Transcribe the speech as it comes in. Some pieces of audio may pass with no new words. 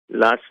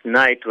Last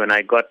night when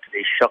I got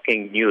the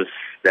shocking news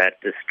that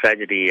this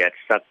tragedy had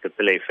struck the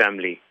Pillay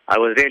family, I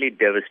was really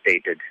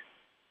devastated.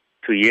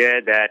 To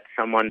hear that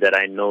someone that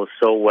I know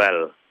so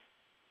well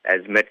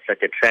has met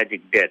such a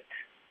tragic death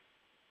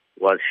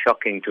was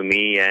shocking to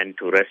me and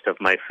to the rest of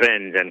my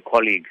friends and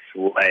colleagues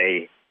who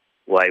I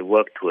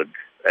worked with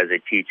as a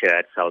teacher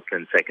at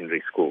Southlands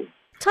Secondary School.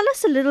 Tell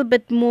us a little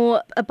bit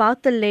more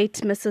about the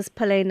late Mrs.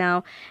 Pillay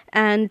now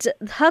and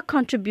her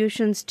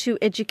contributions to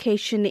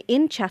education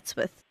in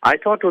Chatsworth. I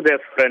taught her there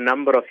for a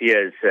number of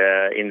years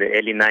in the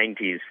early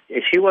 90s.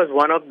 She was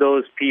one of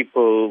those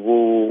people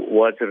who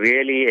was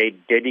really a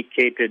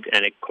dedicated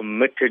and a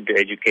committed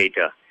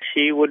educator.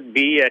 She would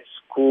be at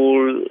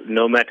school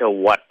no matter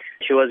what.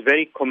 She was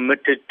very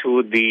committed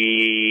to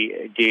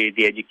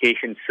the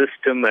education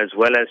system as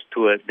well as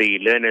to the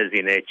learners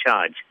in her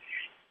charge.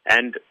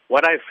 And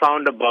what I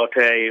found about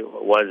her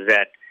was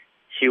that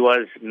she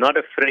was not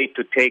afraid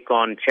to take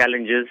on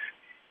challenges,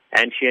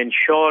 and she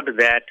ensured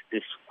that the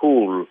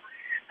school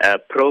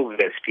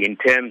progressed in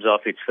terms of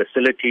its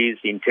facilities,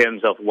 in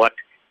terms of what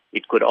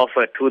it could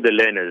offer to the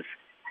learners.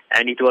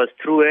 And it was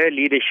through her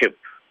leadership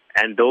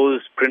and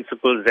those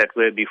principles that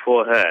were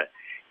before her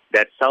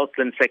that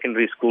Southlands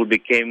Secondary School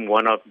became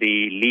one of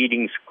the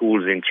leading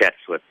schools in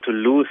Chatsworth. To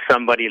lose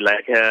somebody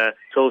like her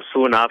so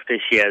soon after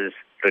she has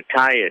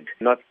retired,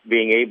 not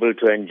being able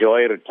to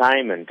enjoy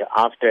retirement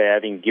after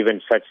having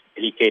given such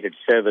dedicated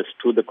service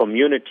to the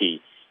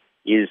community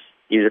is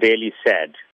really sad.